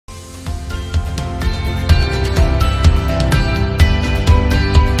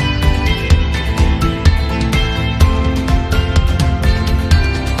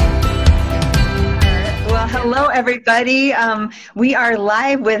everybody. We are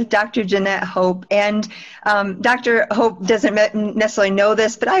live with Dr. Janette Hope, and Dr. Hope doesn't necessarily know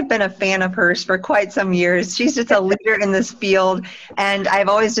this, but I've been a fan of hers for quite some years. She's just a leader in this field, and I've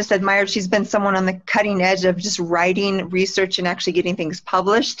always just admired. She's been someone on the cutting edge of just writing research and actually getting things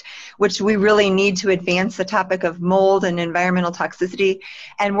published, which we really need to advance the topic of mold and environmental toxicity.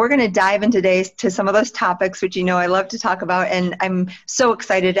 And we're going to dive in today to some of those topics, which you know I love to talk about, and I'm so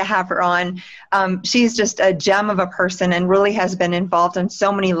excited to have her on. She's just a gem of a person and really has been involved on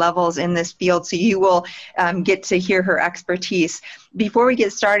so many levels in this field, so you will get to hear her expertise. Before we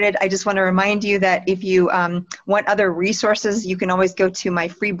get started, I just want to remind you that if you want other resources, you can always go to my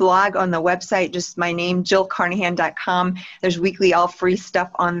free blog on the website, just my name, JillCarnahan.com. There's weekly all free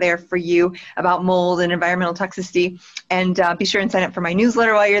stuff on there for you about mold and environmental toxicity. And be sure and sign up for my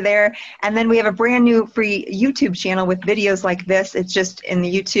newsletter while you're there. And then we have a brand new free YouTube channel with videos like this. It's just in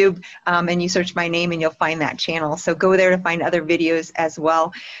the YouTube, and you search my name and you'll find that channel. So go there to find other videos as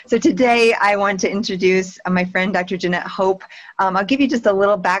well. So today I want to introduce my friend, Dr. Janette Hope. I'll give you just a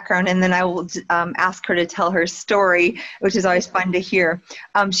little background, and then I will ask her to tell her story, which is always fun to hear.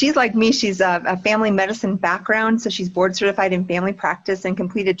 She's like me. She's a family medicine background, so she's board certified in family practice and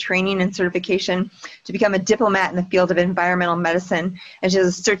completed training and certification to become a diplomat in the field of environmental medicine. And she has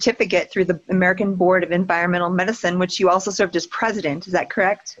a certificate through the American Board of Environmental Medicine, which you also served as president. Is that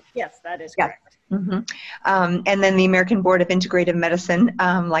correct? Yes, that is correct. Mm-hmm. And then the American Board of Integrative Medicine,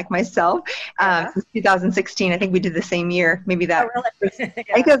 like myself, since 2016. I think we did the same year. Maybe that. Oh, really? Yeah.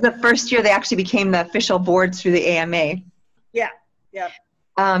 I think it was the first year they actually became the official boards through the AMA. Yeah. Yeah.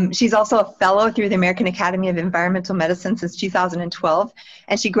 She's also a fellow through the American Academy of Environmental Medicine since 2012,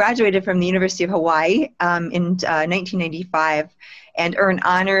 and she graduated from the University of Hawaii in 1995 and earned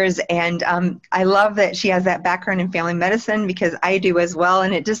honors. And I love that she has that background in family medicine, because I do as well.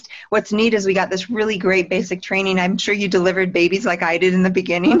 And it just, what's neat is we got this really great basic training. I'm sure you delivered babies like I did in the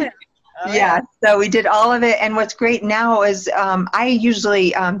beginning. Oh, yeah, so we did all of it. And what's great now is I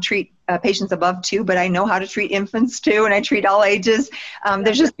usually treat patients above 2, but I know how to treat infants too, and I treat all ages.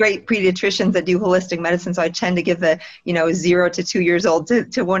 There's just great pediatricians that do holistic medicine, so I tend to give the 0 to 2 years old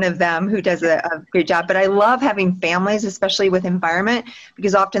to one of them who does a great job. But I love having families, especially with environment,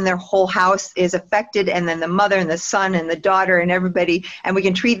 because often their whole house is affected, and then the mother and the son and the daughter and everybody, and we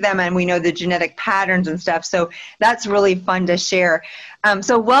can treat them, and we know the genetic patterns and stuff. So that's really fun to share.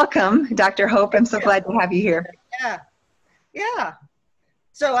 So welcome, Dr. Hope. I'm so glad to have you here. Yeah. Yeah.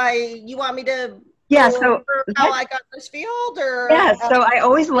 So you want me to so how I got this field, or? Yeah, so I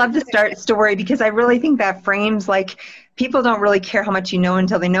always love to start story, because I really think that frames, like, people don't really care how much you know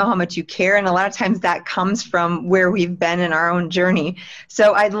until they know how much you care, and a lot of times that comes from where we've been in our own journey.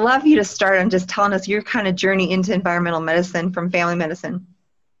 So I'd love you to start on just telling us your kind of journey into environmental medicine from family medicine.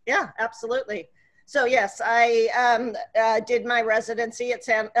 Yeah, absolutely. So yes, I did my residency at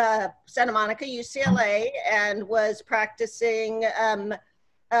Santa Monica, UCLA, and was practicing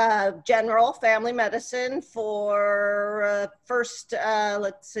general family medicine for first,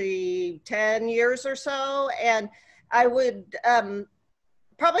 10 years or so. And I would,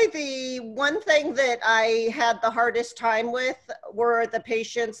 probably the one thing that I had the hardest time with were the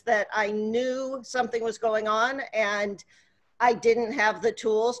patients that I knew something was going on and I didn't have the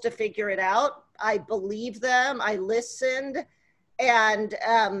tools to figure it out. I believed them, I listened, and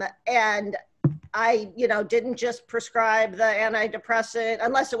I, didn't just prescribe the antidepressant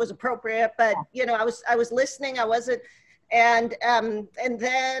unless it was appropriate, but, I was listening, I wasn't, and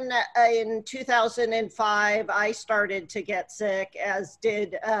then in 2005, I started to get sick, as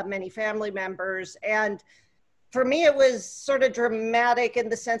did many family members. And for me, it was sort of dramatic in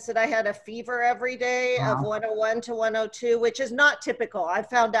the sense that I had a fever every day of 101 to 102, which is not typical. I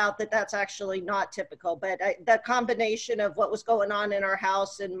found out that that's actually not typical, but the combination of what was going on in our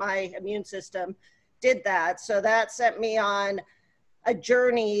house and my immune system did that. So that sent me on a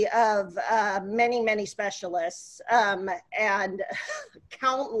journey of many, many specialists and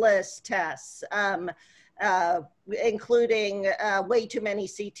countless tests, including way too many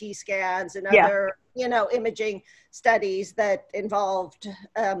CT scans and other, imaging studies that involved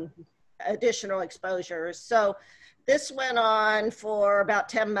additional exposures. So this went on for about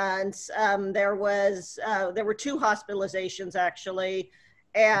 10 months. There were 2 hospitalizations actually,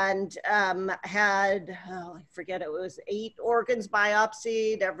 and had, I forget, it was 8 organs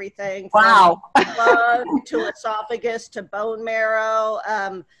biopsied, everything from blood to esophagus to bone marrow.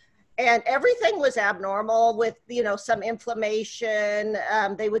 And everything was abnormal with, some inflammation.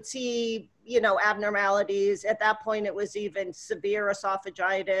 They would see, abnormalities. At that point, it was even severe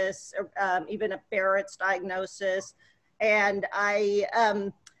esophagitis, even a Barrett's diagnosis. And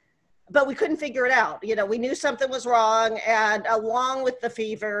but we couldn't figure it out. You know, we knew something was wrong, and along with the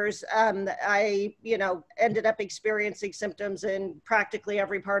fevers, I, you know, ended up experiencing symptoms in practically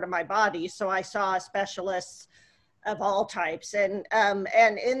every part of my body. So I saw specialists of all types, and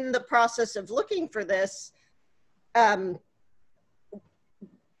in the process of looking for this,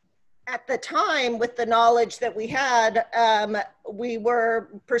 at the time, with the knowledge that we had, we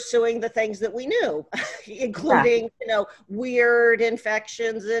were pursuing the things that we knew, including, you know, weird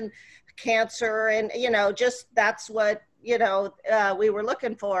infections and cancer, and, you know, just that's what, you know, we were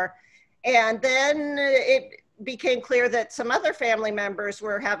looking for. And then it became clear that some other family members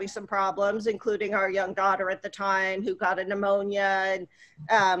were having some problems, including our young daughter at the time, who got a pneumonia,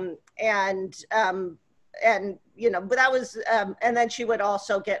 and you know, but that was, and then she would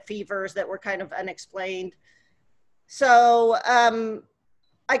also get fevers that were kind of unexplained. So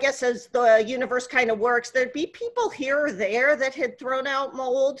I guess as the universe kind of works, there'd be people here or there that had thrown out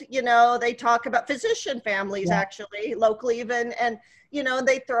mold. You know, they talk about physician families, actually, locally even, and, you know,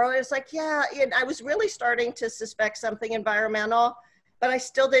 they throw it, it's like, yeah, and I was really starting to suspect something environmental, but I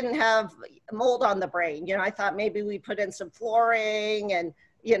still didn't have mold on the brain. You know, I thought maybe we put in some flooring, and,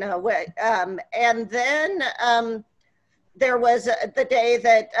 you know, and then there was the day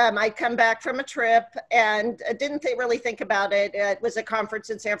that I'd come back from a trip, and didn't really think about it. It was a conference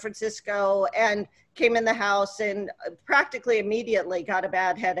in San Francisco, and came in the house and practically immediately got a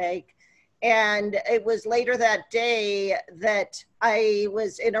bad headache. And it was later that day that I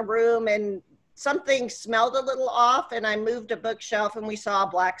was in a room and something smelled a little off, and I moved a bookshelf, and we saw a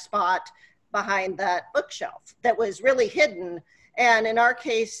black spot behind that bookshelf that was really hidden. And in our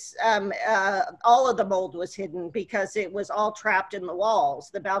case, all of the mold was hidden because it was all trapped in the walls.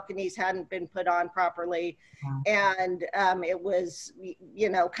 The balconies hadn't been put on properly. And it was, you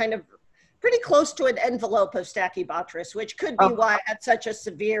know, kind of pretty close to an envelope of Stachybotrys, which could be why I had such a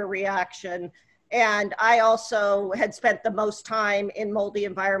severe reaction. And I also had spent the most time in moldy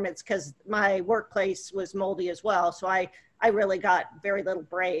environments because my workplace was moldy as well. So I really got very little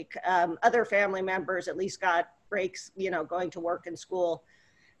break. Other family members at least got breaks, you know, going to work and school.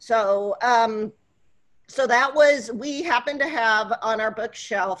 So, so that was, we happened to have on our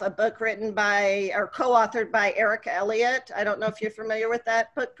bookshelf a book written by, or co-authored by Eric Elliott. I don't know if you're familiar with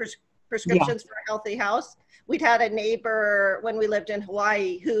that book, Prescriptions for a Healthy House. We'd had a neighbor when we lived in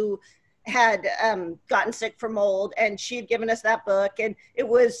Hawaii who had gotten sick from mold, and she had given us that book, and it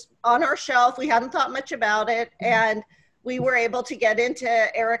was on our shelf. We hadn't thought much about it, and we were able to get into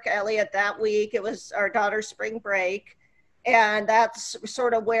Eric Elliott that week. It was our daughter's spring break. And that's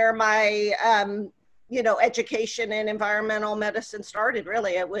sort of where my, you know, education in environmental medicine started,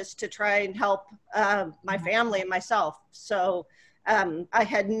 really. It was to try and help my family and myself. So I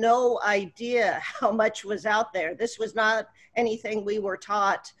had no idea how much was out there. This was not anything we were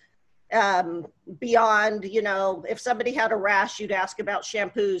taught beyond, you know, if somebody had a rash, you'd ask about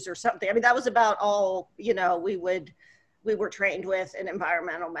shampoos or something. I mean, that was about all, you know, we were trained with in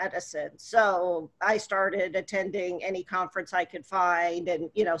environmental medicine. So I started attending any conference I could find, and,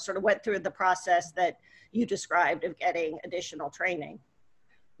 you know, sort of went through the process that you described of getting additional training.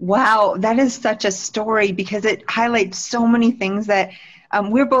 Wow, that is such a story, because it highlights so many things that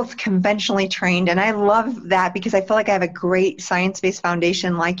we're both conventionally trained, and I love that because I feel like I have a great science-based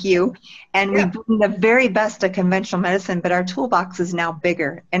foundation like you, and we bring the very best of conventional medicine, but our toolbox is now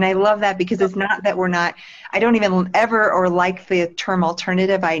bigger. And I love that because it's not that we're not, I don't even ever or like the term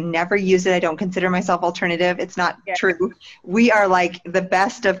alternative. I never use it. I don't consider myself alternative. It's not true. We are like the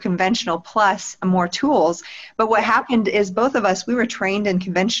best of conventional plus more tools. But what happened is both of us, we were trained in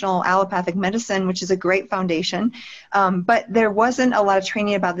conventional allopathic medicine, which is a great foundation, but there wasn't a lot of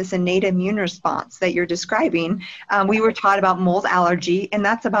training about this innate immune response that you're describing. We were taught about mold allergy, and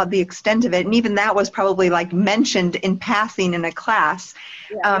that's about the extent of it, and even that was probably like mentioned in passing in a class.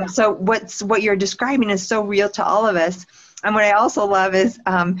 So what you're describing is so real to all of us. And what I also love is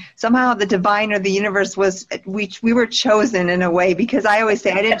somehow the divine or the universe was, we were chosen in a way, because I always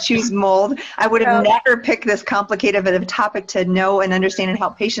say I didn't choose mold. I would have never picked this complicated of a topic to know and understand and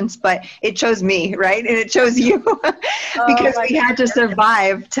help patients, but it chose me, right? And it chose you because we had to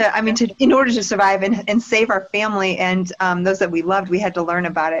survive in order to survive and save our family and those that we loved, we had to learn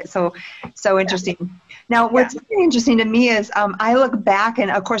about it. So interesting. Now, what's very interesting to me is I look back,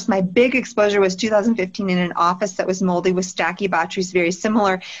 and of course, my big exposure was 2015 in an office that was moldy with Stachybotrys, very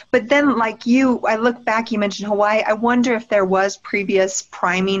similar. But then, like you, I look back, you mentioned Hawaii. I wonder if there was previous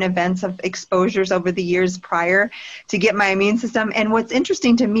priming events of exposures over the years prior to get my immune system. And what's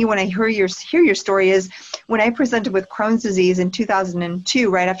interesting to me when I hear your story is when I presented with Crohn's disease in 2002,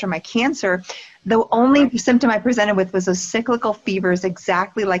 right after my cancer, The only symptom I presented with was those cyclical fevers,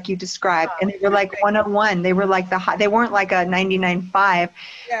 exactly like you described. And they were like 101. They were like they weren't like a 99.5.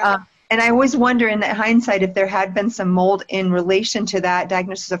 Yeah. And I always wonder in hindsight if there had been some mold in relation to that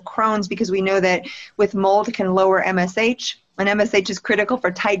diagnosis of Crohn's, because we know that with mold it can lower MSH. And MSH is critical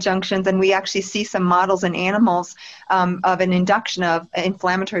for tight junctions, and we actually see some models in animals of an induction of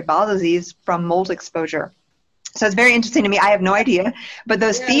inflammatory bowel disease from mold exposure. So it's very interesting to me. I have no idea, but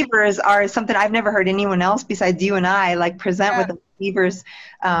those fevers are something I've never heard anyone else besides you and I like present with the fevers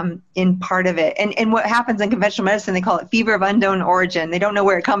in part of it. And what happens in conventional medicine, they call it fever of unknown origin. They don't know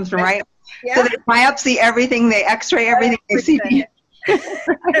where it comes from, right? Yeah. So they biopsy everything, they x-ray everything, they see.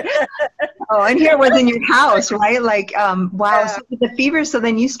 Oh, and here it was in your house, right? Like, wow. So the fever, so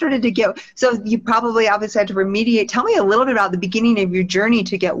then you started to get, so you probably obviously had to remediate. Tell me a little bit about the beginning of your journey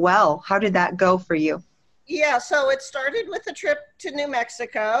to get well. How did that go for you? Yeah, so it started with a trip to New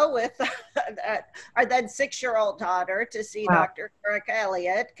Mexico with our then 6-year-old daughter to see Dr. Erica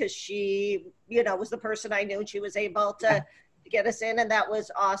Elliott, because she, you know, was the person I knew, and she was able to get us in, and that was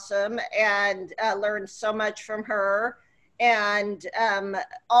awesome, and learned so much from her. And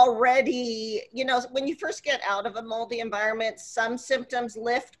already, you know, when you first get out of a moldy environment, some symptoms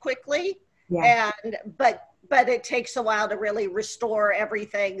lift quickly, and but it takes a while to really restore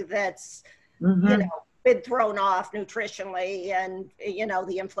everything that's, you know, been thrown off nutritionally, and, you know,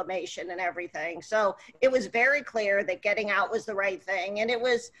 the inflammation and everything. So it was very clear that getting out was the right thing. And it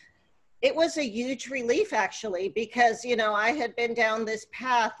was a huge relief, actually, because, you know, I had been down this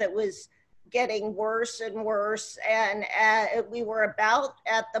path that was getting worse and worse. And we were about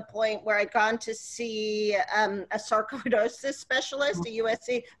at the point where I'd gone to see a sarcoidosis specialist at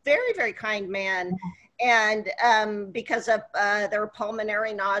USC, very, very kind man. And because of their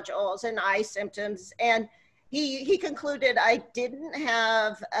pulmonary nodules and eye symptoms. And he concluded I didn't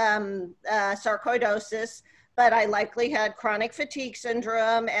have sarcoidosis, but I likely had chronic fatigue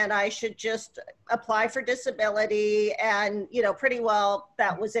syndrome, and I should just apply for disability. And, you know, pretty well,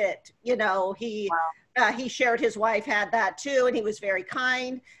 that was it. You know, he shared his wife had that too, and he was very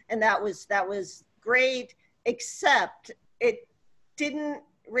kind, and that was great, except it didn't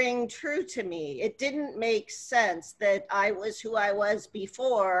ring true to me. It didn't make sense that I was who I was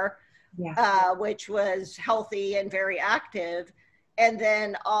before, which was healthy and very active. And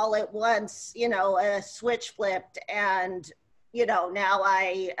then all at once, you know, a switch flipped, and, you know, now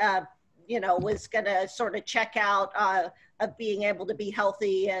I, you know, was going to sort of check out of being able to be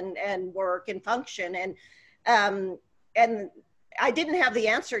healthy and work and function. And I didn't have the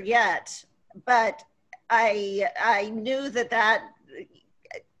answer yet, but I knew that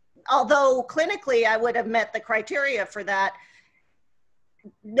although clinically I would have met the criteria for that,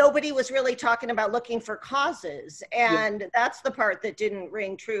 nobody was really talking about looking for causes. And that's the part that didn't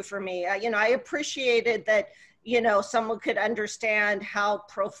ring true for me. You know, I appreciated that, you know, someone could understand how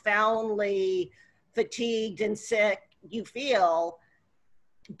profoundly fatigued and sick you feel,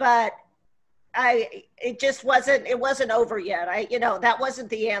 but it wasn't over yet. You know, that wasn't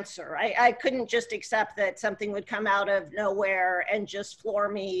the answer. I couldn't just accept that something would come out of nowhere and just floor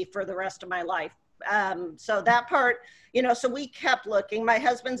me for the rest of my life. So that part, you know, so we kept looking. My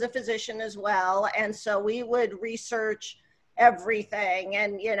husband's a physician as well. And so we would research everything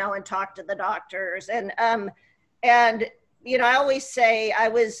and, you know, and talk to the doctors. And, you know, I always say I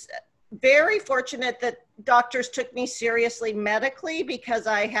was very fortunate that doctors took me seriously medically, because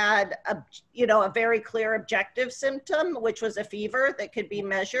I had a very clear objective symptom, which was a fever that could be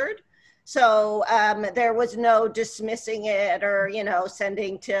measured. So there was no dismissing it or, you know,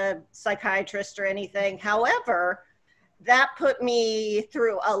 sending to psychiatrist or anything. However, that put me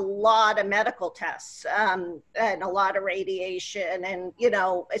through a lot of medical tests and a lot of radiation. And, you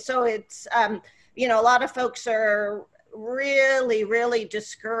know, so it's, you know, a lot of folks are really, really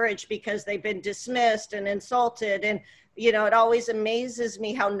discouraged because they've been dismissed and insulted. And, you know, it always amazes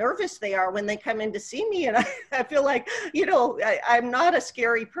me how nervous they are when they come in to see me. And I feel like, you know, I'm not a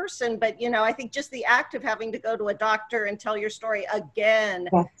scary person, but, you know, I think just the act of having to go to a doctor and tell your story again,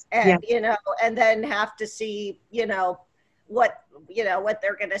 and, you know, and then have to see, you know, what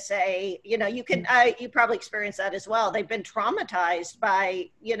they're going to say, you know, you probably experience that as well. They've been traumatized by,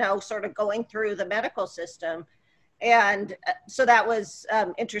 you know, sort of going through the medical system. And so that was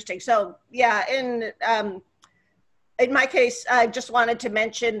interesting. So yeah, in my case, I just wanted to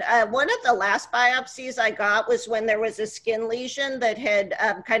mention one of the last biopsies I got was when there was a skin lesion that had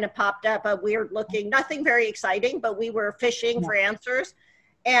kind of popped up, a weird looking, nothing very exciting, but we were fishing for answers.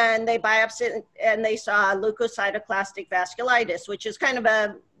 And they biopsied and they saw leukocytoclastic vasculitis, which is kind of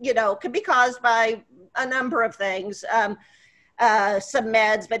a, you know, could be caused by a number of things. some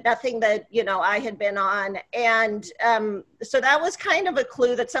meds, but nothing that, you know, I had been on. And so that was kind of a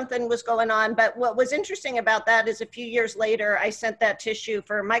clue that something was going on. But what was interesting about that is a few years later, I sent that tissue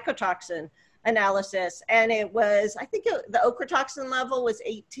for mycotoxin analysis. And it was, I think the ochratoxin level was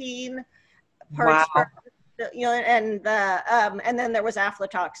 18 parts per, you know, and then there was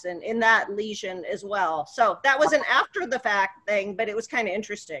aflatoxin in that lesion as well. So that was an after the fact thing, but it was kind of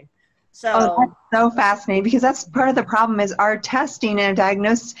interesting. So that's so fascinating, because that's part of the problem is our testing and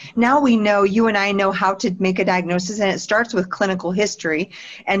diagnosis. Now we know, you and I know how to make a diagnosis, and it starts with clinical history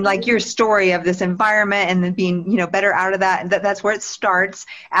and like your story of this environment and then being, you know, better out of that. That's where it starts,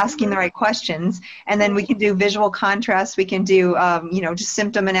 asking the right questions. And then we can do visual contrast. We can do, you know, just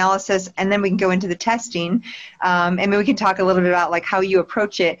symptom analysis, and then we can go into the testing. And maybe we can talk a little bit about like how you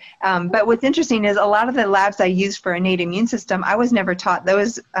approach it. But what's interesting is a lot of the labs I use for innate immune system, I was never taught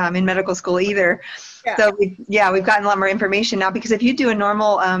those in medical school either. Yeah. So we've gotten a lot more information now, because if you do a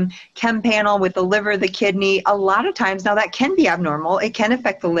normal chem panel with the liver, the kidney, a lot of times, now that can be abnormal, it can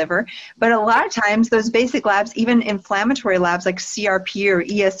affect the liver, but a lot of times those basic labs, even inflammatory labs like CRP or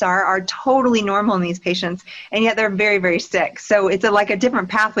ESR, are totally normal in these patients, and yet they're very, very sick. So it's like a different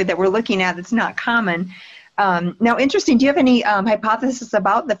pathway that we're looking at that's not common. Now, interesting, do you have any hypothesis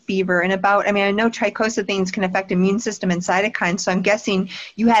about the fever and about, I mean, I know trichocytines can affect immune system and cytokines, so I'm guessing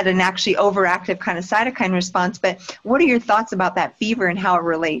you had an actually overactive kind of cytokine response, but what are your thoughts about that fever and how it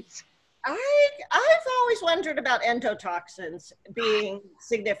relates? I've always wondered about endotoxins being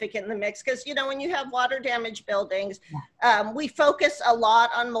significant in the mix, because, you know, when you have water damaged buildings, we focus a lot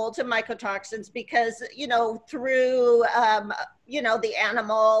on molds and mycotoxins because, you know, through, you know, the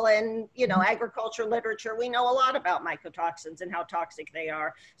animal and, you know, agriculture literature, we know a lot about mycotoxins and how toxic they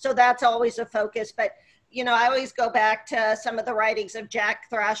are. So that's always a focus. But, you know, I always go back to some of the writings of Jack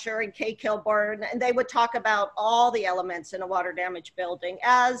Thrasher and Kay Kilburn, and they would talk about all the elements in a water damaged building,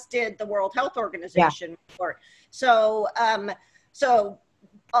 as did the World Health Organization report. So,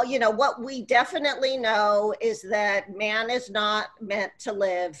 you know, what we definitely know is that man is not meant to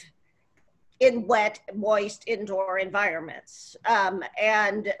live in wet, moist, indoor environments.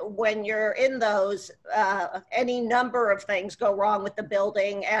 And when you're in those, any number of things go wrong with the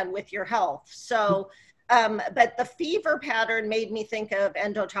building and with your health. So, but the fever pattern made me think of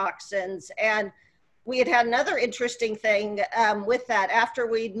endotoxins. And we had another interesting thing with that. After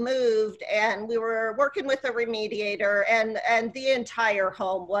we'd moved and we were working with a remediator, and the entire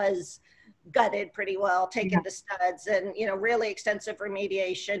home was gutted pretty well, taken to studs, and, you know, really extensive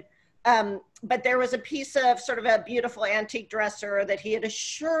remediation. But there was a piece of sort of a beautiful antique dresser that he had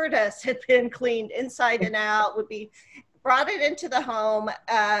assured us had been cleaned inside and out, would be brought it into the home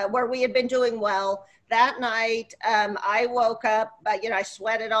where we had been doing well. That night, I woke up, you know, I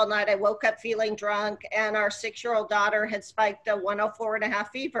sweated all night. I woke up feeling drunk, and our 6-year-old daughter had spiked a 104.5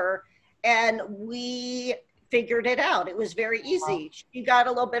 fever, and we figured it out. It was very easy. She got a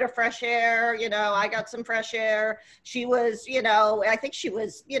little bit of fresh air, you know, I got some fresh air. She was, you know, I think she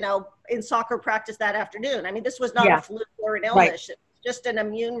was, you know, in soccer practice that afternoon. I mean, this was not a flu or an illness. It was just an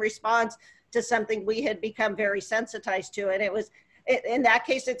immune response to something we had become very sensitized to. And it was, in that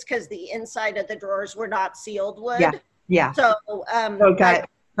case, it's because the inside of the drawers were not sealed wood. So, so got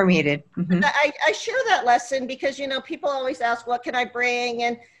permeated. I share that lesson because, you know, people always ask, what can I bring?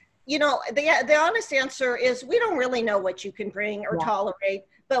 And, you know, the honest answer is we don't really know what you can bring or tolerate.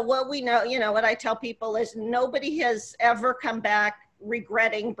 But what we know, you know, what I tell people is nobody has ever come back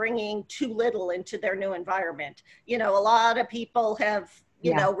regretting bringing too little into their new environment. You know, a lot of people have,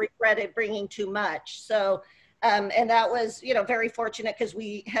 you know, regretted bringing too much. So, and that was, you know, very fortunate because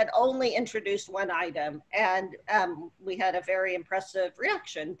we had only introduced one item, and we had a very impressive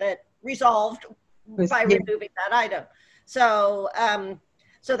reaction that resolved by removing that item. So,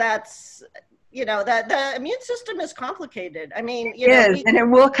 so that's, you know, that the immune system is complicated. I mean, you know, and it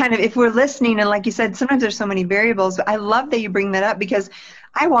will kind of, if we're listening, and like you said, sometimes there's so many variables. I love that you bring that up because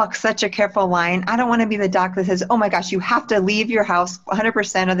I walk such a careful line. I don't want to be the doc that says, oh my gosh, you have to leave your house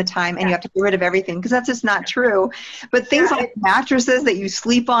 100% of the time and you have to get rid of everything, because that's just not true. But things like mattresses that you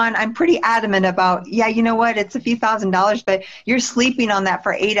sleep on, I'm pretty adamant about, you know what, it's a few $1,000s, but you're sleeping on that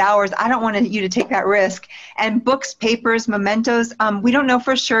for 8 hours. I don't want you to take that risk. And books, papers, mementos, we don't know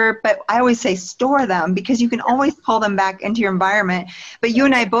for sure, but I always say store them because you can always pull them back into your environment. But you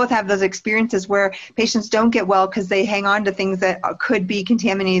and I both have those experiences where patients don't get well because they hang on to things that could be contaminated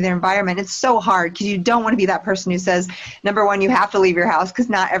contaminating their environment. It's so hard because you don't want to be that person who says, number one, you have to leave your house because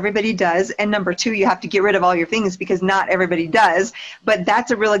not everybody does. And number two, you have to get rid of all your things because not everybody does. But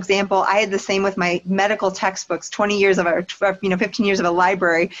that's a real example. I had the same with my medical textbooks, 20 years of a, 15 years of a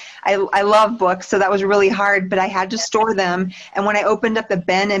library. I love books, so that was really hard, but I had to store them. And when I opened up the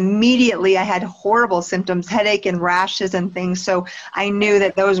bin, immediately I had horrible symptoms, headache and rashes and things. So I knew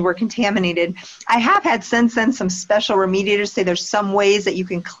that those were contaminated. I have had since then some special remediators say there's some ways that you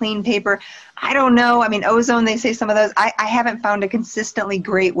can clean paper. I don't know. I mean, ozone, they say some of those. I haven't found a consistently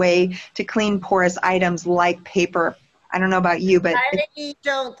great way to clean porous items like paper. I don't know about you, but I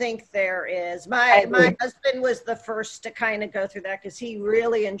don't think there is. My husband was the first to kind of go through that because he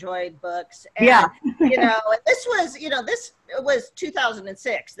really enjoyed books. And, yeah. This was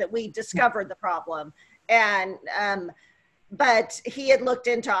 2006 that we discovered the problem. And, but he had looked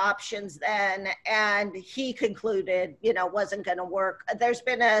into options then, and he concluded, wasn't going to work. There's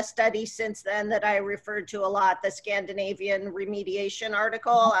been a study since then that I referred to a lot, the Scandinavian remediation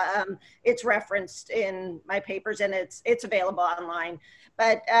article. It's referenced in my papers, and it's available online.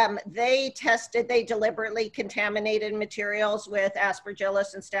 But they deliberately contaminated materials with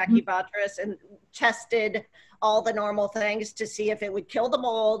Aspergillus and Stachybotrys and tested all the normal things to see if it would kill the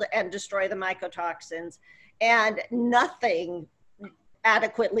mold and destroy the mycotoxins. And nothing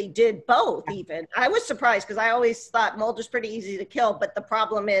adequately did both even. I was surprised because I always thought mold was pretty easy to kill, but the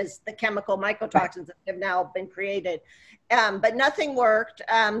problem is the chemical mycotoxins that have now been created. But nothing worked.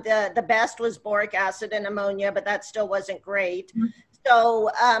 The best was boric acid and ammonia, but that still wasn't great.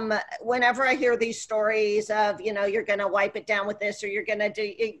 So whenever I hear these stories of, you're going to wipe it down with this, or you're going to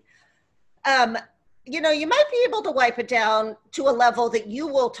do, you might be able to wipe it down to a level that you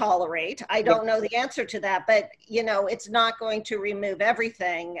will tolerate. I don't know the answer to that, but it's not going to remove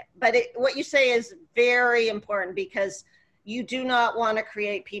everything. But what you say is very important, because you do not want to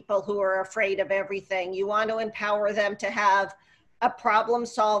create people who are afraid of everything. You want to empower them to have a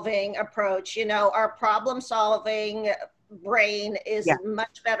problem-solving approach. Our problem-solving brain is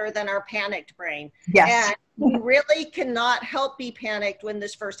much better than our panicked brain. Yes. And you really cannot help be panicked when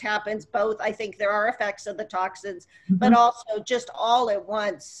this first happens. Both, I think there are effects of the toxins, but also just all at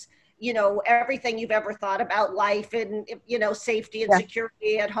once, everything you've ever thought about life and, safety and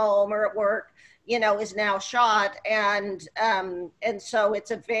security at home or at work, is now shot. And so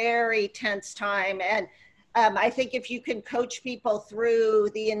it's a very tense time. And I think if you can coach people through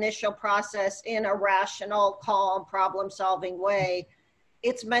the initial process in a rational, calm, problem-solving way,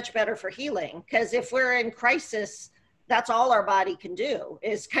 it's much better for healing. Because if we're in crisis, that's all our body can do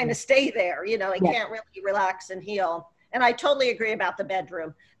is kind of stay there. It can't really relax and heal. And I totally agree about the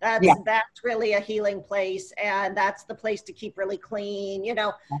bedroom. That's really a healing place, and that's the place to keep really clean.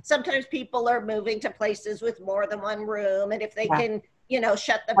 Sometimes people are moving to places with more than one room, and if they can,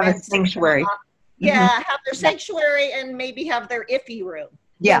 shut the bed sanctuary. Have their sanctuary and maybe have their iffy room.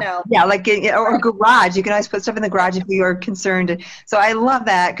 Like or garage. You can always put stuff in the garage if you are concerned. So I love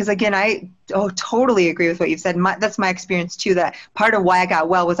that, because again, I totally agree with what you've said. That's my experience too. That part of why I got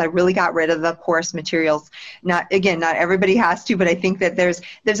well was I really got rid of the porous materials. Not everybody has to, but I think that there's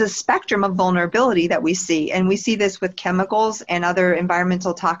a spectrum of vulnerability that we see, and we see this with chemicals and other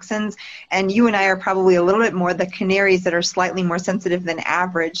environmental toxins. And you and I are probably a little bit more the canaries that are slightly more sensitive than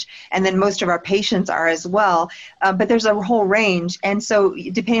average, and then most of our patients are as well. But there's a whole range, and so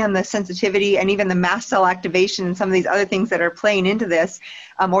depending on the sensitivity and even the mast cell activation and some of these other things that are playing into this,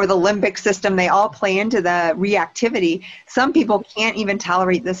 or the limbic system, they all play into the reactivity. Some people can't even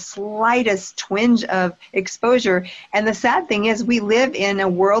tolerate the slightest twinge of exposure. And the sad thing is we live in a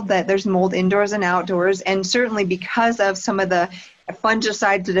world that there's mold indoors and outdoors. And certainly because of some of the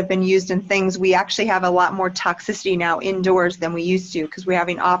fungicides that have been used in things, we actually have a lot more toxicity now indoors than we used to, because we're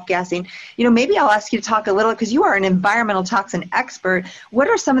having off-gassing. Maybe I'll ask you to talk a little, because you are an environmental toxin expert. What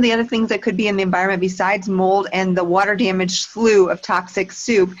are some of the other things that could be in the environment besides mold and the water damage slew of toxic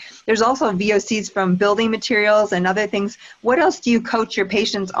soup? There's also VOCs from building materials and other things. What else do you coach your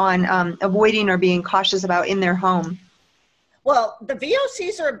patients on avoiding or being cautious about in their home? Well, the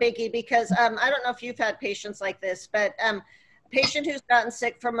VOCs are a biggie, because I don't know if you've had patients like this, but patient who's gotten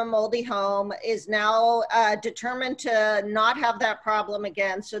sick from a moldy home is now determined to not have that problem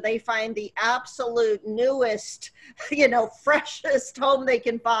again. So they find the absolute newest, freshest home they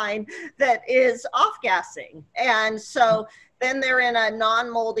can find that is off-gassing. And so then they're in a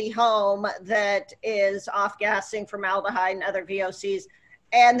non-moldy home that is off-gassing formaldehyde and other VOCs,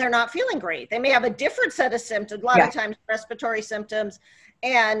 and they're not feeling great. They may have a different set of symptoms, a lot of times respiratory symptoms.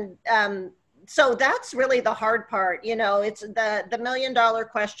 And so that's really the hard part. It's the $1 million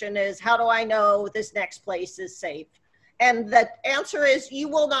question is, how do I know this next place is safe? And the answer is you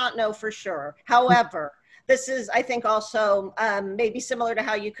will not know for sure. However, this is, I think, also maybe similar to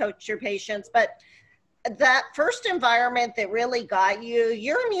how you coach your patients, but that first environment that really got you,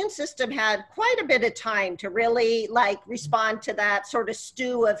 your immune system had quite a bit of time to really like respond to that sort of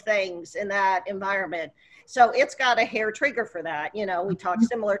stew of things in that environment. So it's got a hair trigger for that. You know, we talk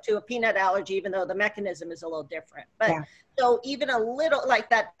similar to a peanut allergy, even though the mechanism is a little different. But yeah. So even a little like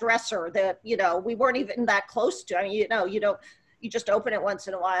that dresser that, you know, we weren't even that close to, I mean, you just open it once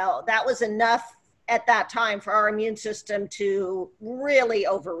in a while. That was enough at that time for our immune system to really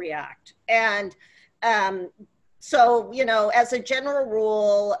overreact. And so, you know, as a general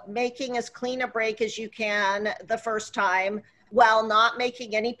rule, making as clean a break as you can the first time while not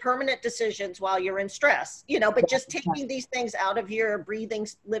making any permanent decisions while you're in stress, you know, but just taking these things out of your breathing,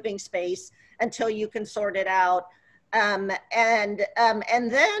 living space until you can sort it out. And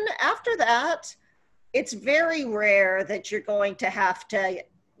then after that, it's very rare that you're going to have to,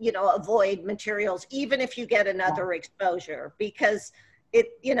 you know, avoid materials, even if you get another exposure, because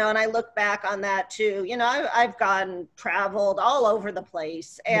it, you know, and I look back on that too, you know, I've traveled all over the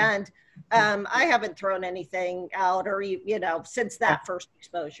place, and I haven't thrown anything out or, you know, since that first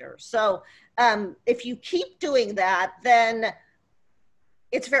exposure. So if you keep doing that, then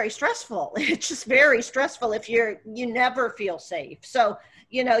it's very stressful. It's just very stressful if you never feel safe. So,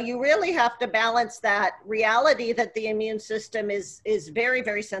 you know, you really have to balance that reality that the immune system is very,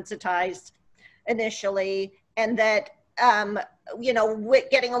 very sensitized initially, and that, you know,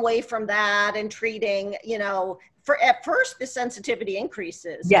 getting away from that and treating, you know, at first the sensitivity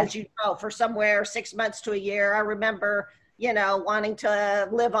increases, as you know, for somewhere 6 months to a year. I remember, you know, wanting to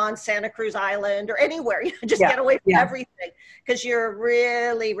live on Santa Cruz Island or anywhere, you know, just get away from everything, because you're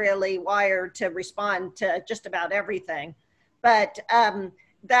really, really wired to respond to just about everything. But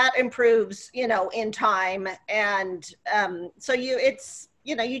that improves, you know, in time. And so it's,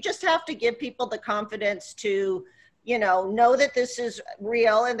 you know, you just have to give people the confidence to, you know that this is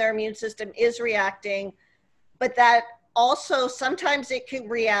real and their immune system is reacting, but that also sometimes it can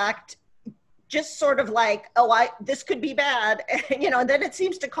react just sort of like, oh, this could be bad, you know, and then it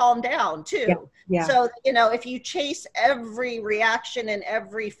seems to calm down too. So, you know, if you chase every reaction and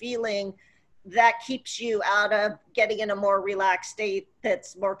every feeling, that keeps you out of getting in a more relaxed state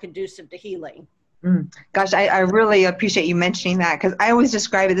that's more conducive to healing. Gosh, I really appreciate you mentioning that, because I always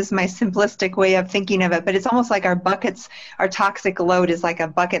describe it, this is my simplistic way of thinking of it, but it's almost like our toxic load is like a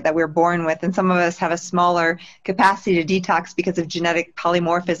bucket that we're born with, and some of us have a smaller capacity to detox because of genetic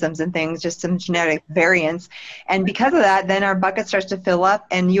polymorphisms and things, just some genetic variants. And because of that, then our bucket starts to fill up,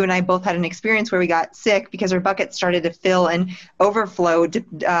 and you and I both had an experience where we got sick because our bucket started to fill and overflow to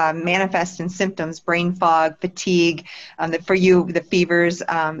manifest in symptoms, brain fog, fatigue, for you, the fevers,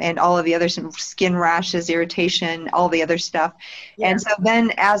 and all of the other skin rashes, irritation, all the other stuff. And so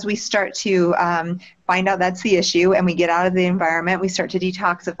then as we start to find out that's the issue and we get out of the environment, we start to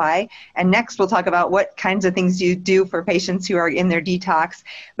detoxify. And next we'll talk about what kinds of things you do for patients who are in their detox.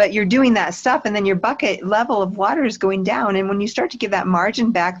 But you're doing that stuff, and then your bucket level of water is going down. And when you start to give that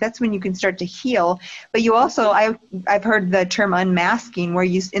margin back, that's when you can start to heal. But you also, I've heard the term unmasking, where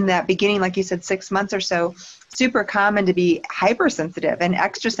you, in that beginning, like you said, 6 months or so, super common to be hypersensitive and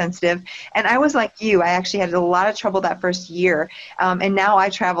extra sensitive. And I was like you, I actually had a lot of trouble that first year. And now I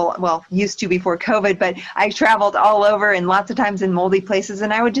travel, well, used to before COVID, but I traveled all over and lots of times in moldy places.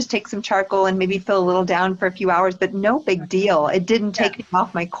 And I would just take some charcoal and maybe feel a little down for a few hours, but no big deal. It didn't take me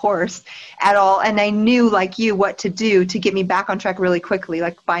off my course at all. And I knew, like you, what to do to get me back on track really quickly,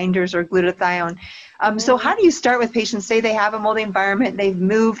 like binders or glutathione. So how do you start with patients, say they have a moldy environment, they've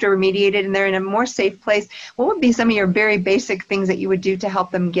moved or remediated, and they're in a more safe place? What would be some of your very basic things that you would do to help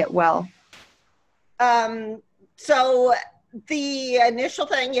them get well? So the initial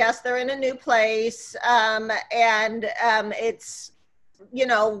thing, yes, they're in a new place. It's, you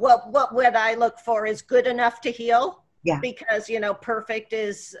know, what would I look for is good enough to heal? Because, you know, perfect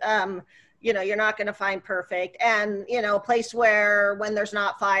is, you know, you're not going to find perfect. And, you know, a place where when there's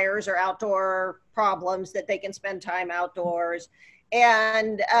not fires or outdoor problems, that they can spend time outdoors.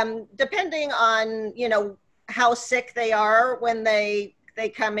 And depending on, you know, how sick they are when they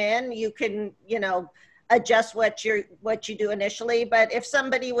come in, you can, you know, adjust what you do initially. But if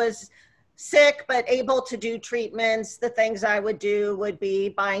somebody was sick but able to do treatments, the things I would do would be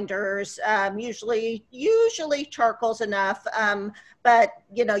binders. Usually charcoal's enough, but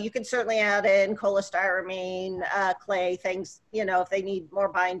you know, you can certainly add in cholestyramine, clay, things, you know, if they need more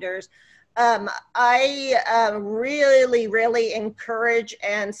binders. I really encourage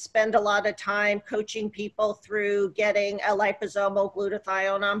and spend a lot of time coaching people through getting a liposomal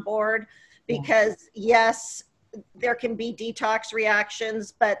glutathione on board, because yes, there can be detox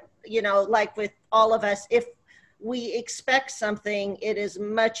reactions, but, you know, like with all of us, if we expect something, it is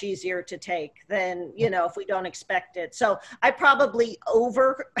much easier to take than, you know, if we don't expect it. So I probably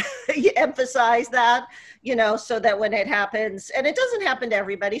over emphasize that, you know, so that when it happens, and it doesn't happen to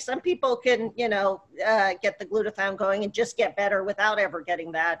everybody, some people can, you know, get the glutathione going and just get better without ever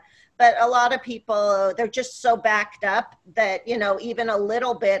getting that. But a lot of people, they're just so backed up that, you know, even a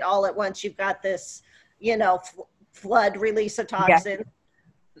little bit all at once, you've got this, you know, flood release of toxins.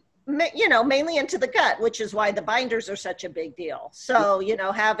 You know, mainly into the gut, which is why the binders are such a big deal. So, you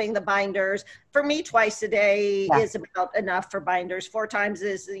know, having the binders for me twice a day is about enough for binders. 4 times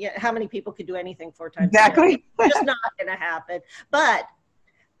is, you know, how many people could do anything 4 times a day? It's just not going to happen. But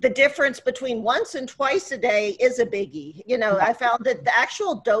the difference between once and twice a day is a biggie. You know, I found that the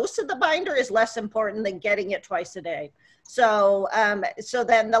actual dose of the binder is less important than getting it twice a day. So, so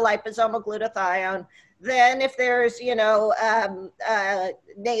then the liposomal glutathione. Then if there's, you know,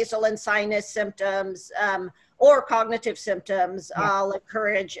 nasal and sinus symptoms or cognitive symptoms, I'll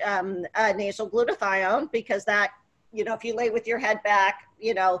encourage nasal glutathione, because that, you know, if you lay with your head back,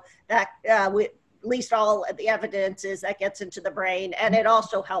 you know, that at least all the evidence is that gets into the brain, and it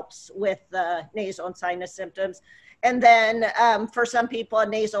also helps with the nasal and sinus symptoms. And then for some people, a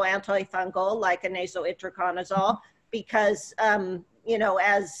nasal antifungal, like a nasal itraconazole, because you know,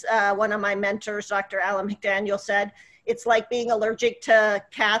 as one of my mentors, Dr. Alan McDaniel, said, it's like being allergic to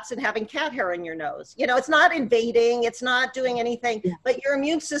cats and having cat hair in your nose. You know, it's not invading, it's not doing anything, but your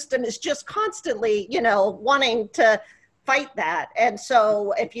immune system is just constantly, you know, wanting to fight that. And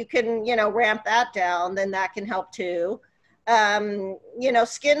so if you can, you know, ramp that down, then that can help too. You know,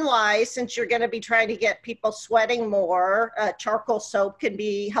 skin wise, since you're going to be trying to get people sweating more, charcoal soap can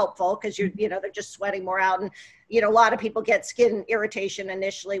be helpful, because you're, you know, they're just sweating more out. And, you know, a lot of people get skin irritation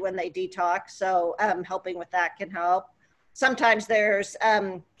initially when they detox. So helping with that can help. Sometimes there's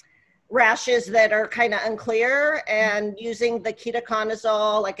rashes that are kind of unclear, and using the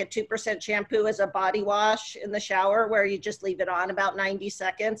ketoconazole, like a 2% shampoo as a body wash in the shower, where you just leave it on about 90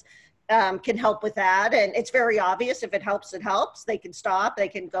 seconds. Can help with that. And it's very obvious. If it helps, it helps. They can stop, they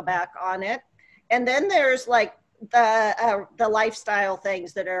can go back on it. And then there's like the lifestyle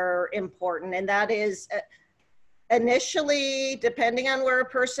things that are important. And that is initially, depending on where a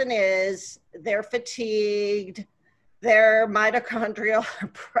person is, they're fatigued, their mitochondria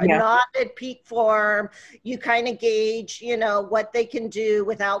are not at peak form. You kind of gauge, you know, what they can do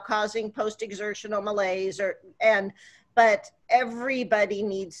without causing post-exertional malaise, but everybody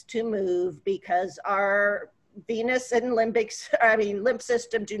needs to move, because our venous and lymph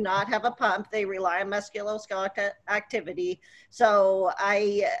system do not have a pump. They rely on musculoskeletal activity. So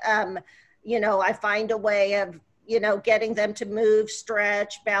you know, I find a way of, you know, getting them to move,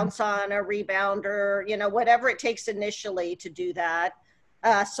 stretch, bounce on a rebounder, you know, whatever it takes initially to do that.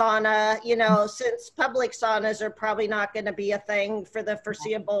 Sauna, you know, since public saunas are probably not going to be a thing for the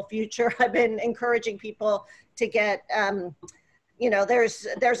foreseeable future, I've been encouraging people to get, you know, there's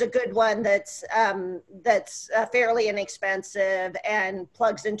a good one that's fairly inexpensive and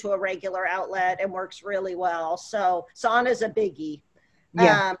plugs into a regular outlet and works really well. So sauna is a biggie.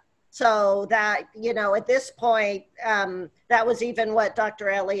 So that, you know, at this point, that was even what Dr.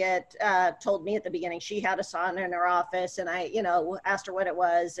 Elliott told me at the beginning. She had a sauna in her office, and I, you know, asked her what it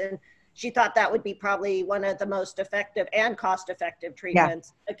was, and she thought that would be probably one of the most effective and cost-effective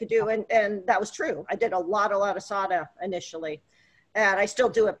treatments I could do. And that was true. I did a lot of sauna initially, and I still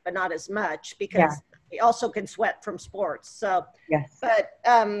do it, but not as much, because we also can sweat from sports. So, but,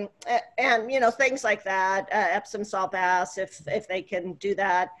 and, you know, things like that, Epsom salt baths, if they can do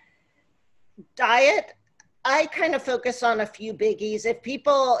that. Diet, I kind of focus on a few biggies. If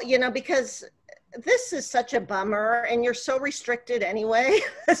people, you know, because this is such a bummer and you're so restricted anyway.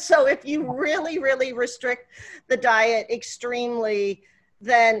 So if you really, really restrict the diet extremely,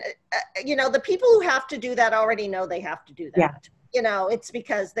 then, you know, the people who have to do that already know they have to do that. You know, it's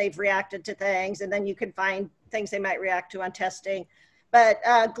because they've reacted to things, and then you can find things they might react to on testing. But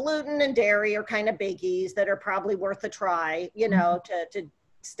gluten and dairy are kind of biggies that are probably worth a try, you know, to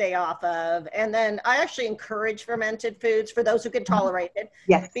stay off of. And then I actually encourage fermented foods for those who can tolerate it,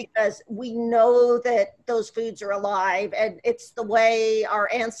 because we know that those foods are alive, and it's the way our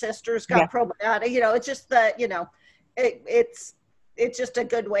ancestors got probiotic. You know, it's just that, you know, it's just a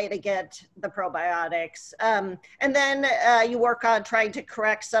good way to get the probiotics. And then you work on trying to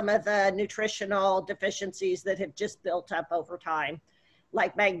correct some of the nutritional deficiencies that have just built up over time,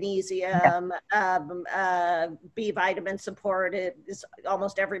 like magnesium, B vitamin support.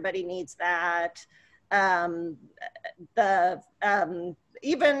 Almost everybody needs that.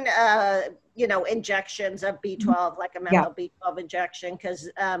 even you know, injections of B12, like a methyl B12 injection, because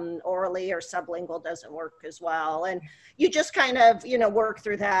orally or sublingual doesn't work as well. And you just kind of, you know, work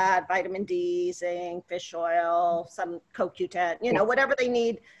through that, vitamin D, zinc, fish oil, some CoQ10, you know, whatever they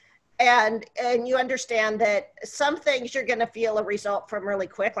need. And you understand that some things you're going to feel a result from really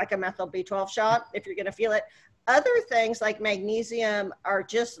quick, like a methyl B12 shot, if you're going to feel it. Other things like magnesium are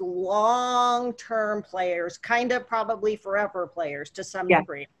just long-term players, kind of probably forever players to some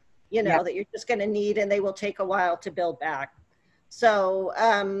degree, you know, that you're just going to need, and they will take a while to build back. So,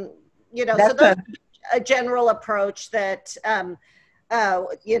 you know, so that's a general approach that,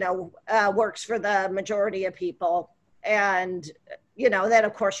 you know, works for the majority of people. And, you know, then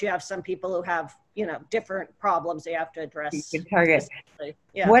of course you have some people who have, you know, different problems they have to address. You can target.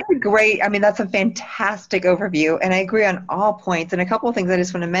 Yeah. What a great, I mean, that's a fantastic overview. And I agree on all points. And a couple of things I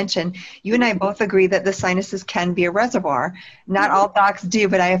just want to mention. You and I both agree that the sinuses can be a reservoir. Not all docs do,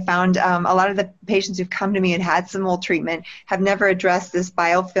 but I have found a lot of the patients who've come to me and had some mold treatment have never addressed this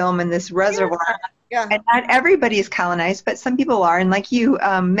biofilm and this reservoir. Yeah. And not everybody is colonized, but some people are. And like you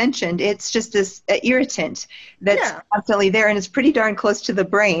mentioned, it's just this irritant that's constantly there, and it's pretty darn close to the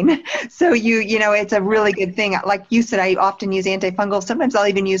brain. So you know, it's a really good thing. Like you said, I often use antifungal. Sometimes I'll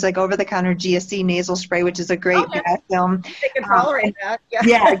even use like over-the-counter GSC nasal spray, which is a great biofilm. They can tolerate that.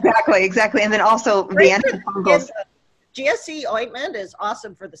 Yeah, exactly. And then also the antifungals. GSC ointment is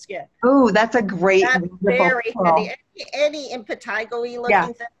awesome for the skin. Oh, that's a great. That's very handy. Any impetigo-y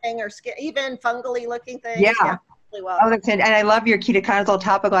looking thing, or skin, even fungally looking thing. Yeah. Really well. Oh, that's it. And I love your ketoconazole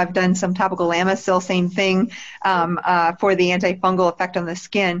topical. I've done some topical Lamisil, same thing, for the antifungal effect on the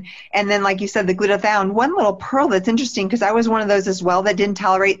skin. And then, like you said, the glutathione. One little pearl that's interesting, because I was one of those as well that didn't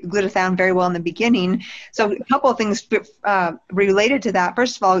tolerate glutathione very well in the beginning. So a couple of things related to that.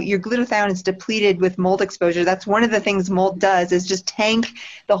 First of all, your glutathione is depleted with mold exposure. That's one of the things mold does, is just tank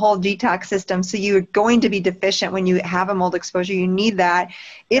the whole detox system. So you're going to be deficient when you have a mold exposure. You need that.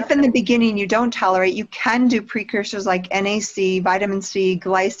 If in the beginning you don't tolerate, you can do precursors like NAC, vitamin C,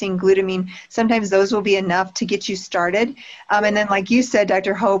 glycine, glutamine. Sometimes those will be enough to get you started. And then, like you said,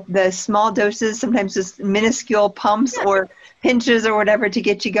 Dr. Hope, the small doses, sometimes just minuscule pumps or pinches or whatever to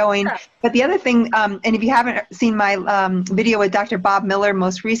get you going. But the other thing, and if you haven't seen my video with Dr. Bob Miller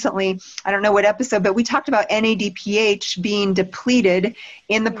most recently, I don't know what episode, but we talked about NADPH being depleted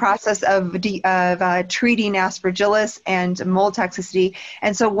in the process of treating aspergillus and mold toxicity.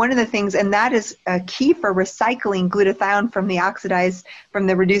 And so one of the things, and that is key for recycling glutathione from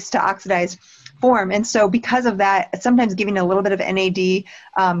the reduced to oxidized form. And so because of that, sometimes giving a little bit of NAD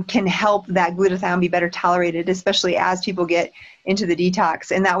can help that glutathione be better tolerated, especially as people get into the detox.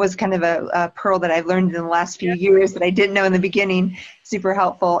 And that was kind of a pearl that I've learned in the last few years that I didn't know in the beginning. Super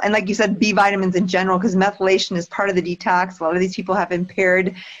helpful. And like you said, B vitamins in general, because methylation is part of the detox. A lot of these people have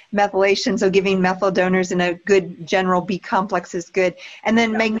impaired methylation, so giving methyl donors and a good general B complex is good. And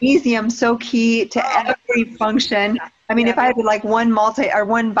then magnesium, so key to every function. I mean, if I had like one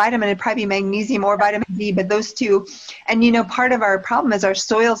vitamin, it'd probably be magnesium or vitamin D, but those two. And you know, part of our problem is our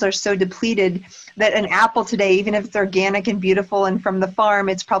soils are so depleted that an apple today, even if it's organic and beautiful and from the farm,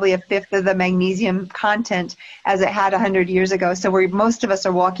 it's probably a fifth of the magnesium content as it had 100 years ago. So most of us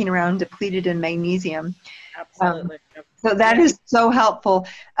are walking around depleted in magnesium. Absolutely. So that is so helpful.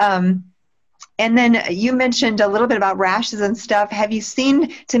 And then you mentioned a little bit about rashes and stuff. Have you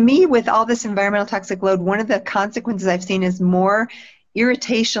seen, to me, with all this environmental toxic load, one of the consequences I've seen is more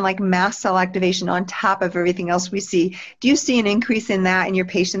irritation, like mast cell activation on top of everything else we see. Do you see an increase in that in your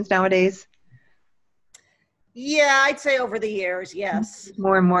patients nowadays? Yeah, I'd say over the years, yes.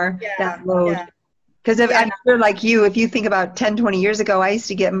 More and more, that load. Because I'm sure, like you, if you think about 10, 20 years ago, I used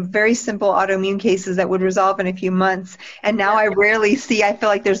to get very simple autoimmune cases that would resolve in a few months. And now I rarely see, I feel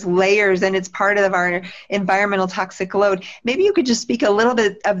like there's layers, and it's part of our environmental toxic load. Maybe you could just speak a little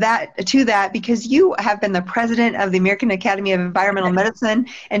bit of that to that, because you have been the president of the American Academy of Environmental Medicine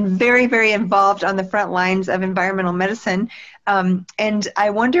and very, very involved on the front lines of environmental medicine. And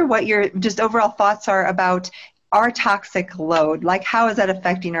I wonder what your just overall thoughts are about our toxic load. Like, how is that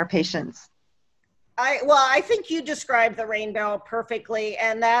affecting our patients? I think you described the rainbow perfectly,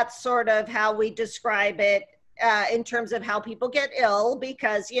 and that's sort of how we describe it in terms of how people get ill,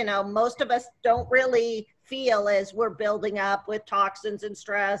 because, you know, most of us don't really feel as we're building up with toxins and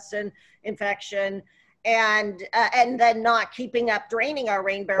stress and infection, and then not keeping up draining our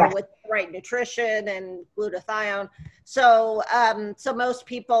rainbow with the right nutrition and glutathione. So, so most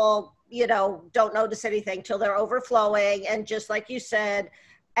people, you know, don't notice anything till they're overflowing, and just like you said,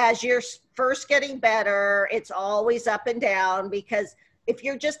 as you're first getting better, it's always up and down, because if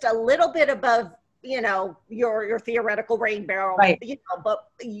you're just a little bit above you know, your theoretical rain barrel, Right. you know, but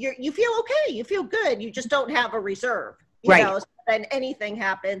you feel okay, you feel good, you just don't have a reserve, you Right. know, so then anything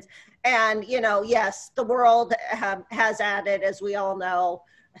happens. And, you know, yes, the world has added, as we all know,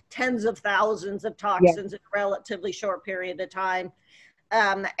 tens of thousands of toxins in a relatively short period of time.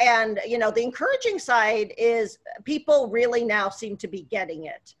 And, you know, the encouraging side is people really now seem to be getting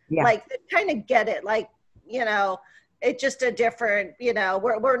it. Yeah. Like, they kind of get it. Like, you know, it's just a different, you know,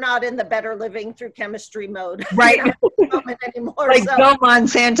 we're not in the better living through chemistry mode, Right. you know, anymore. Like so, go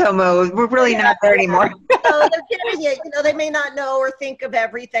Monsanto mode. We're really not there anymore. So they're getting it. You know, they may not know or think of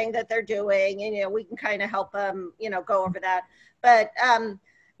everything that they're doing, and, you know, we can kind of help them, you know, go over that.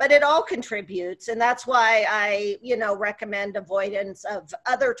 But it all contributes, and that's why I, you know, recommend avoidance of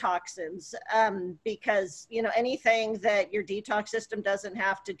other toxins, because, you know, anything that your detox system doesn't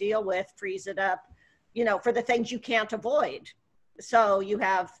have to deal with frees it up, you know, for the things you can't avoid. So you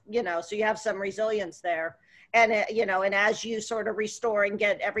have, you know, so you have some resilience there. And, you know, and as you sort of restore and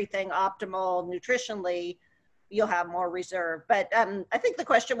get everything optimal nutritionally, you'll have more reserve. But I think the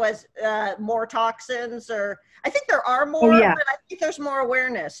question was more toxins, or I think there are more, but I think there's more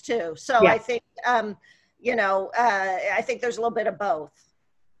awareness too. So I think, you know, I think there's a little bit of both.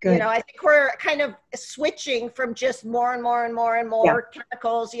 Good. You know, I think we're kind of switching from just more and more and more and more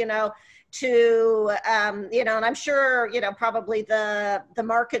chemicals, you know, to, you know, and I'm sure, you know, probably the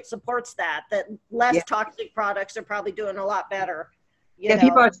market supports that less toxic products are probably doing a lot better. You know.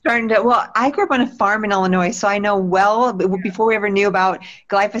 People are starting to, well, I grew up on a farm in Illinois, so I know well, before we ever knew about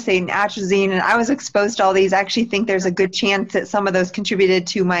glyphosate and atrazine, and I was exposed to all these, I actually think there's a good chance that some of those contributed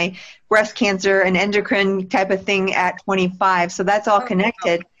to my breast cancer and endocrine type of thing at 25, so that's all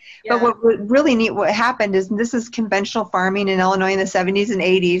connected. Yeah. But what really neat, what happened is, this is conventional farming in Illinois in the 70s and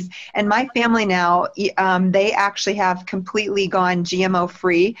 80s. And my family now, they actually have completely gone GMO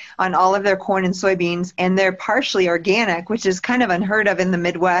free on all of their corn and soybeans. And they're partially organic, which is kind of unheard of in the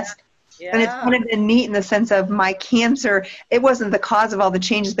Midwest. Yeah. And it's kind of been neat in the sense of my cancer, it wasn't the cause of all the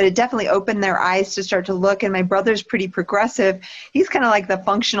changes, but it definitely opened their eyes to start to look. And my brother's pretty progressive. He's kind of like the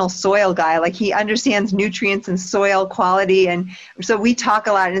functional soil guy. Like, he understands nutrients and soil quality. And so we talk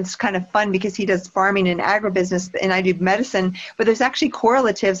a lot, and it's kind of fun because he does farming and agribusiness and I do medicine, but there's actually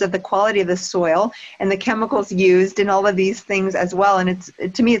correlatives of the quality of the soil and the chemicals used and all of these things as well. And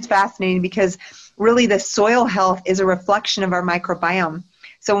to me, it's fascinating because really the soil health is a reflection of our microbiome.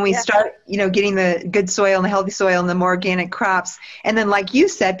 So when we start, you know, getting the good soil and the healthy soil and the more organic crops, and then like you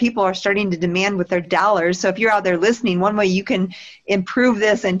said, people are starting to demand with their dollars. So if you're out there listening, one way you can improve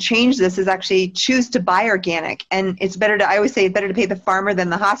this and change this is actually choose to buy organic. And it's better to, I always say, it's better to pay the farmer than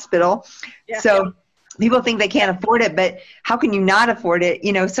the hospital. Yeah. So people think they can't afford it, but how can you not afford it?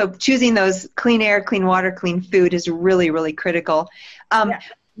 You know, so choosing those clean air, clean water, clean food is really, really critical.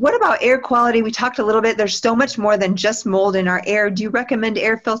 What about air quality? We talked a little bit. There's so much more than just mold in our air. Do you recommend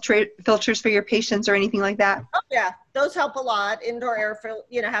air filters for your patients or anything like that? Oh, yeah. Those help a lot. Indoor air,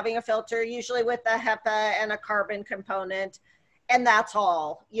 you know, having a filter, usually with a HEPA and a carbon component. And that's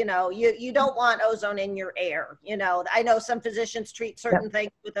all. You know, you don't want ozone in your air. You know, I know some physicians treat certain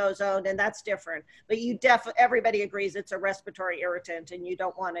things with ozone, and that's different. But everybody agrees it's a respiratory irritant, and you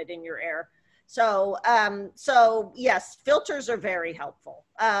don't want it in your air. So, yes, filters are very helpful,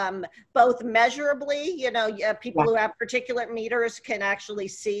 both measurably, you know, people who have particulate meters can actually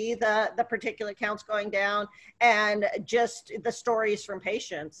see the particulate counts going down, and just the stories from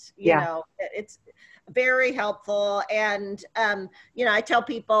patients, you know, it's very helpful. And, you know, I tell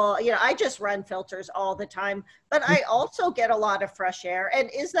people, you know, I just run filters all the time, but I also get a lot of fresh air. And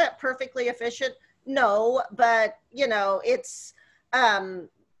is that perfectly efficient? No, but, you know, it's,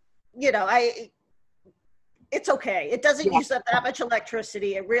 you know, it's okay. It doesn't use up that much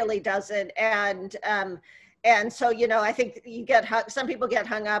electricity. It really doesn't. And so, you know, I think some people get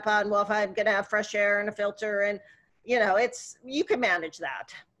hung up on, well, if I'm going to have fresh air and a filter, and, you know, you can manage that.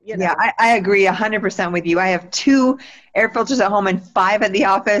 You know? Yeah, I agree 100% with you. I have 2 air filters at home and 5 at the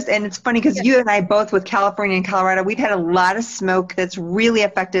office. And it's funny because you and I both, with California and Colorado, we've had a lot of smoke that's really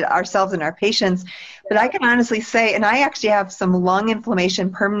affected ourselves and our patients. But I can honestly say, and I actually have some lung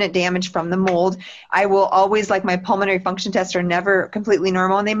inflammation, permanent damage from the mold. I will always, like, my pulmonary function tests are never completely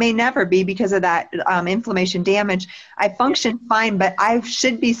normal, and they may never be because of that inflammation damage. I function fine, but I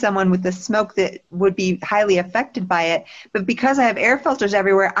should be someone with the smoke that would be highly affected by it. But because I have air filters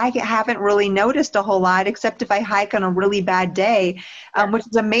everywhere, I haven't really noticed a whole lot, except if I hike on a really bad day, which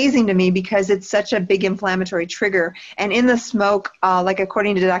is amazing to me because it's such a big inflammatory trigger. And in the smoke, like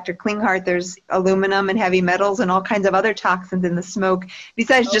according to Dr. Klinghardt, there's aluminum and heavy metals and all kinds of other toxins in the smoke,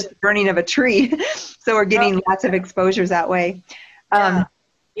 besides just the burning of a tree. So we're getting lots of exposures that way.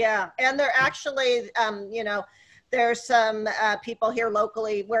 Yeah, and they're actually, you know, there's some people here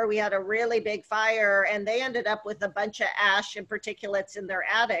locally where we had a really big fire and they ended up with a bunch of ash and particulates in their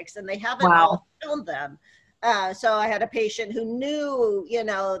attics and they haven't Wow. all found them. So I had a patient who knew, you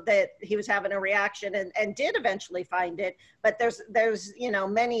know, that he was having a reaction and did eventually find it. But there's, you know,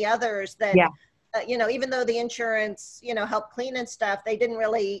 many others that, Yeah. you know, even though the insurance, you know, helped clean and stuff, they didn't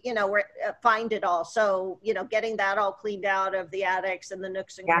really, you know, find it all. So, you know, getting that all cleaned out of the attics and the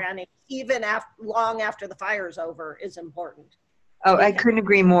nooks and crannies, even long after the fire is over, is important. Oh, I couldn't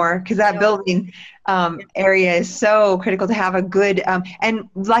agree more, because that building area is so critical to have a good, and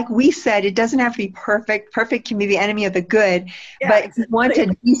like we said, it doesn't have to be perfect. Perfect can be the enemy of the good, but if you want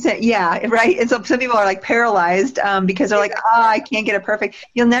a decent, yeah, right? And so some people are like paralyzed because they're like, oh, I can't get it perfect.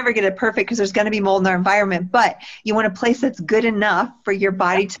 You'll never get it perfect because there's going to be mold in our environment, but you want a place that's good enough for your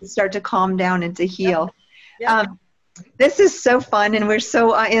body to start to calm down and to heal. This is so fun, and we're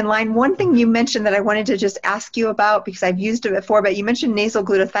so in line. One thing you mentioned that I wanted to just ask you about, because I've used it before, but you mentioned nasal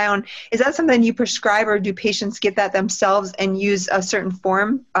glutathione. Is that something you prescribe, or do patients get that themselves and use a certain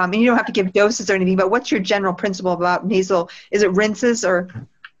form? And you don't have to give doses or anything, but what's your general principle about nasal? Is it rinses or?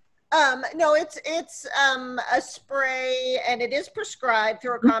 No, it's a spray, and it is prescribed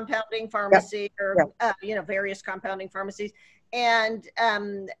through a compounding pharmacy or you know, various compounding pharmacies. And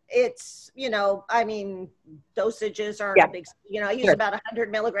it's, you know, I mean, dosages aren't a big, you know, I use about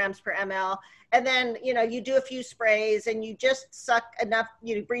 100 milligrams per ml. And then, you know, you do a few sprays and you just suck enough,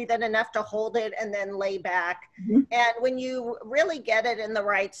 you breathe in enough to hold it and then lay back. And when you really get it in the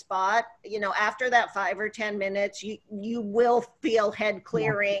right spot, you know, after that 5 or 10 minutes, you will feel head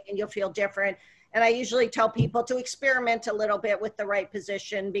clearing and you'll feel different. And I usually tell people to experiment a little bit with the right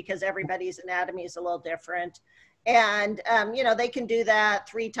position because everybody's anatomy is a little different. And, you know, they can do that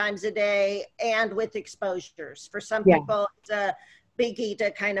 3 times a day and with exposures. For some people, it's a biggie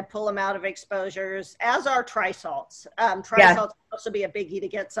to kind of pull them out of exposures, as are trisalts. Trisalts can also be a biggie to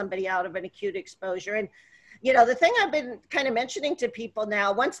get somebody out of an acute exposure. And, you know, the thing I've been kind of mentioning to people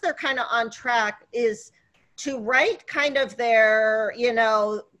now, once they're kind of on track, is to write kind of their, you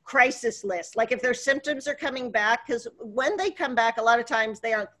know, crisis list. Like if their symptoms are coming back, because when they come back, a lot of times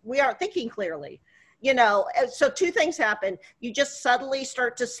we aren't thinking clearly. You know, so 2 things happen. You just suddenly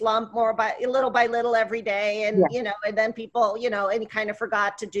start to slump more by little every day. And, you know, and then people, you know, and kind of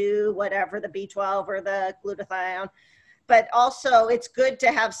forgot to do whatever, the B12 or the glutathione. But also it's good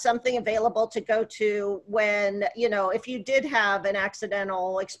to have something available to go to when, you know, if you did have an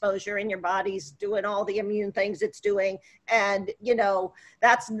accidental exposure and your body's doing all the immune things it's doing. And, you know,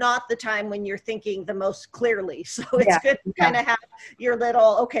 that's not the time when you're thinking the most clearly. So it's good to kind of have your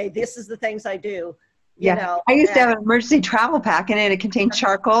little, okay, this is the things I do. You know, I used to have an emergency travel pack, and it contained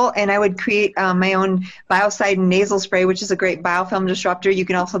charcoal, and I would create my own Biocidin nasal spray, which is a great biofilm disruptor. You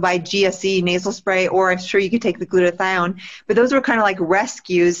can also buy GSE nasal spray, or I'm sure you could take the glutathione. But those were kind of like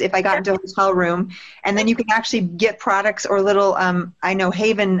rescues if I got into a hotel room. And then you can actually get products or little, I know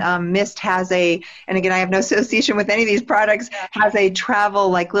Haven Mist has and again, I have no association with any of these products, has a travel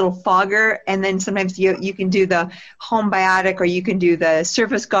like little fogger. And then sometimes you can do the home biotic, or you can do the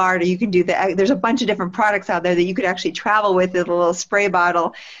surface guard, or you can do there's a bunch of different products out there that you could actually travel with in a little spray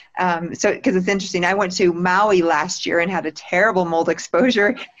bottle. So, because it's interesting, I went to Maui last year and had a terrible mold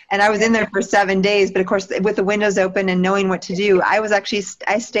exposure, and I was in there for 7 days, but of course with the windows open and knowing what to do, I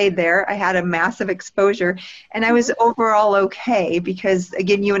stayed there. I had a massive exposure, and I was overall okay, because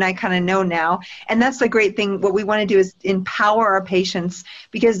again, you and I kind of know now, and that's the great thing. What we want to do is empower our patients,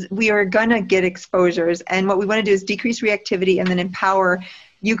 because we are gonna get exposures, and what we want to do is decrease reactivity and then empower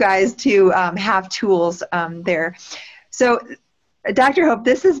you guys to have tools there. So Dr. Hope,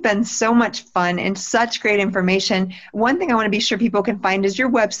 this has been so much fun and such great information. One thing I want to be sure people can find is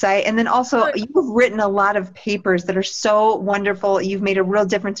your website, and then also you've written a lot of papers that are so wonderful. You've made a real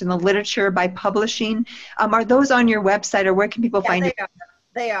difference in the literature by publishing. Are those on your website, or where can people find it?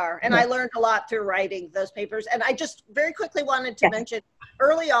 They are. And I learned a lot through writing those papers. And I just very quickly wanted to mention,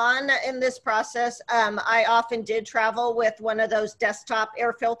 early on in this process, I often did travel with one of those desktop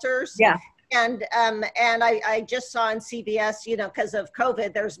air filters. And I just saw on CBS, you know, because of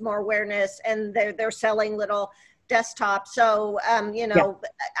COVID, there's more awareness, and they're selling little desktops. So, you know,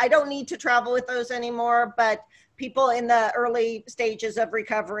 I don't need to travel with those anymore, but people in the early stages of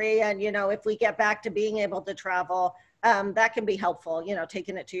recovery, and, you know, if we get back to being able to travel, that can be helpful, you know,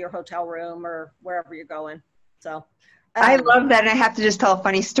 taking it to your hotel room or wherever you're going. So I love that. And I have to just tell a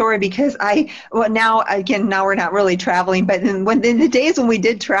funny story because now we're not really traveling, but in the days when we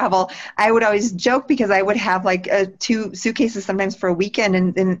did travel, I would always joke because I would have like 2 suitcases sometimes for a weekend.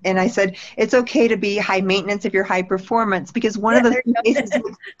 And I said, it's okay to be high maintenance if you're high performance, because one of the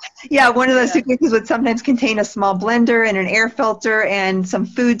suitcases would sometimes contain a small blender and an air filter and some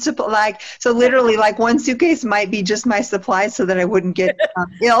food supply. So literally like one suitcase might be just my supplies so that I wouldn't get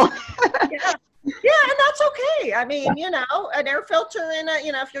ill. Yeah, and that's okay. I mean, you know, an air filter in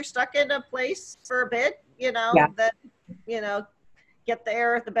if you're stuck in a place for a bit, that, get the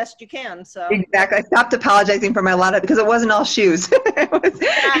air the best you can. So exactly. I stopped apologizing for my lot because it wasn't all shoes.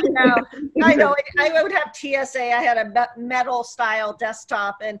 I know. I would have TSA. I had a metal style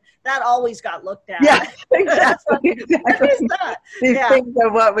desktop, and that always got looked at. Yeah, exactly. What is that? These things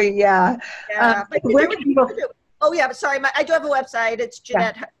are what we, where can people... Oh, yeah, but sorry, I do have a website. It's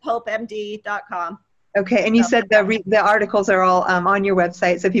JanetteHopeMD.com. Okay, and you said the articles are all on your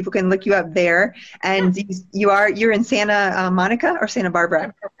website, so people can look you up there. And you're in Santa Monica or Santa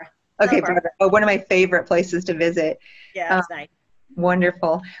Barbara? Okay, Barbara. Oh, one of my favorite places to visit. Yeah, it's nice.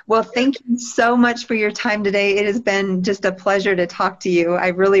 Wonderful. Well, thank you so much for your time today. It has been just a pleasure to talk to you. I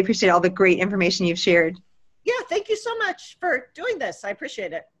really appreciate all the great information you've shared. Yeah, thank you so much for doing this. I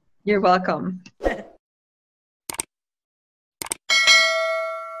appreciate it. You're welcome.